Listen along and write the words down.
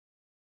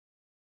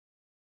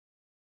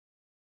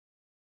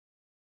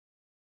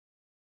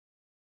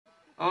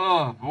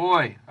Oh,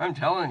 boy, I'm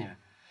telling you.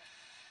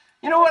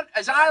 You know what?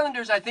 As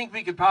Islanders, I think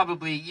we could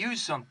probably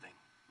use something.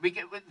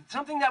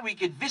 Something that we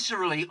could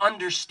viscerally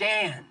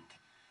understand.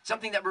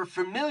 Something that we're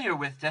familiar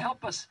with to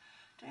help us,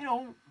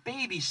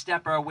 baby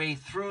step our way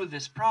through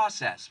this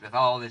process with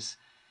all this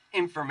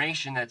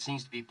information that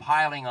seems to be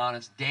piling on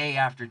us day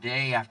after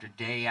day after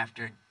day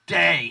after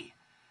day.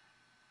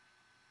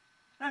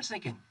 And I was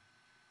thinking,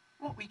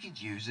 what we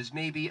could use is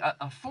maybe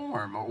a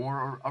form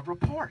or a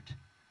report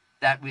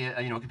that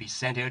could be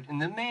sent out in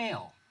the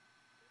mail.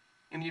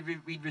 And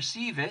we'd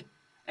receive it,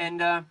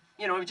 and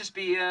it would just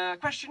be a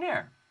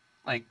questionnaire,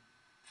 like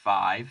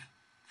five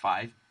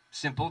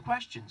simple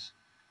questions,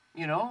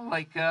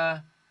 like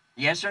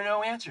yes or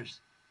no answers.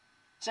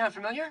 Sound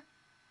familiar?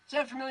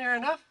 Sound familiar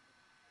enough?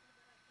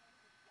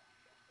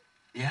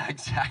 Yeah,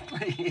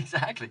 exactly,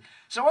 exactly.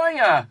 So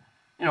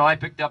I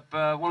picked up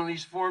one of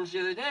these forms the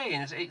other day,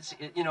 and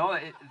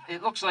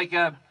it looks like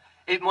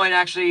it might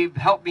actually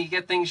help me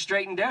get things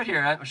straightened out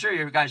here. I'm sure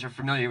you guys are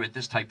familiar with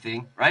this type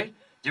thing, right?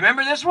 Do you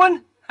remember this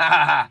one? Ha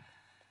ha ha.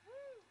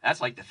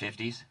 That's like the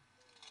 50s.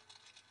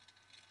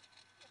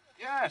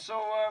 Yeah,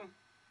 so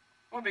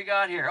what we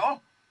got here?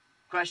 Oh,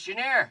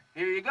 questionnaire.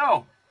 Here you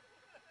go.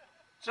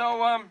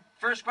 So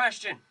first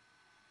question.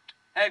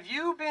 Have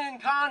you been in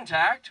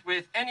contact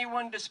with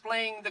anyone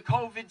displaying the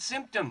COVID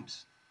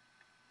symptoms?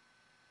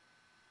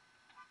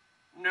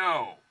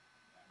 No.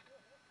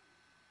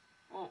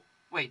 Well,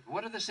 wait,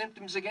 what are the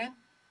symptoms again?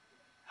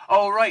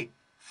 Oh, right.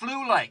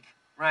 Flu-like.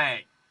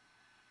 Right.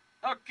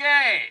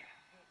 Okay.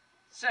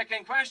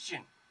 Second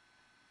question.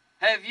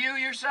 Have you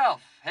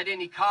yourself had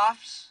any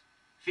coughs,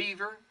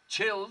 fever,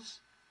 chills,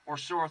 or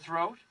sore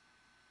throat?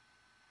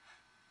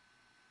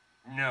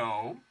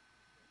 No.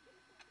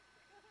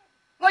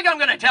 Like I'm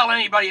gonna tell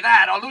anybody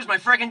that, I'll lose my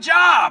friggin'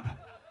 job.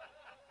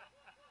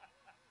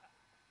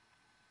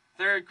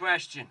 Third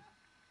question.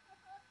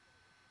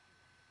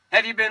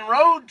 Have you been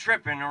road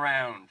tripping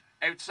around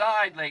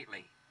outside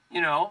lately?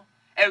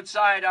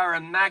 Outside our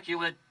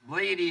immaculate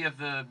lady of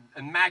the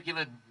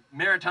immaculate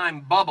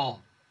maritime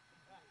bubble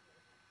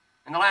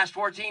in the last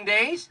 14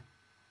 days?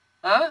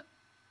 Huh?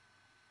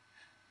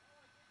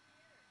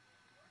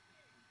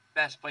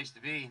 Best place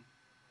to be.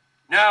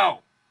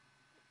 No.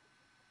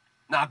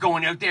 Not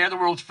going out there. The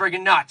world's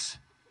friggin' nuts.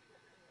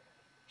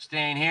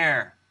 Staying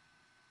here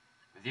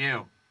with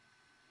you.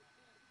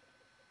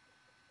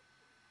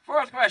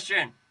 Fourth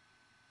question.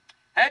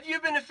 Have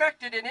you been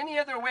affected in any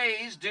other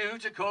ways due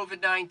to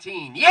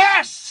COVID-19?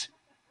 Yes!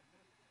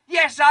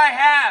 Yes, I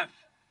have.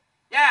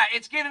 Yeah,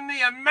 it's given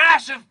me a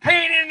massive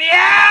pain in the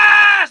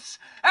ass!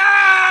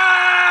 Ah!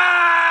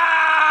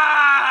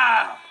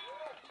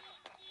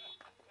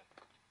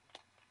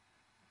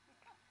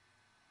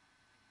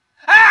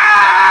 Ah!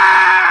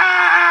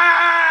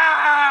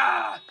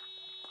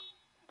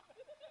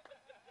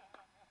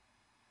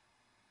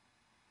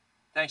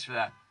 Thanks for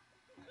that.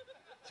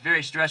 It's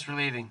very stress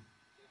relieving.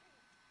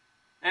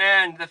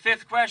 And the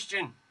fifth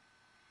question.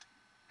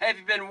 Have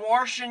you been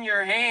washing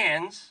your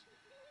hands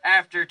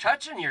after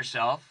touching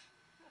yourself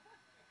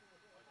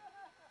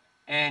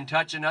and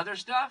touching other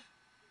stuff?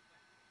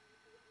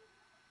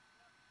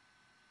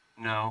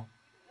 No.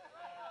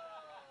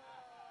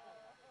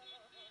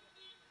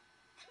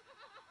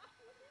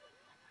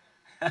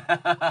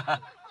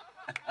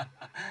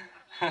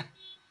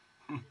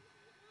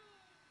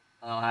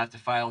 I'll have to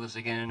file this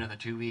again in another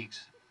 2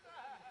 weeks.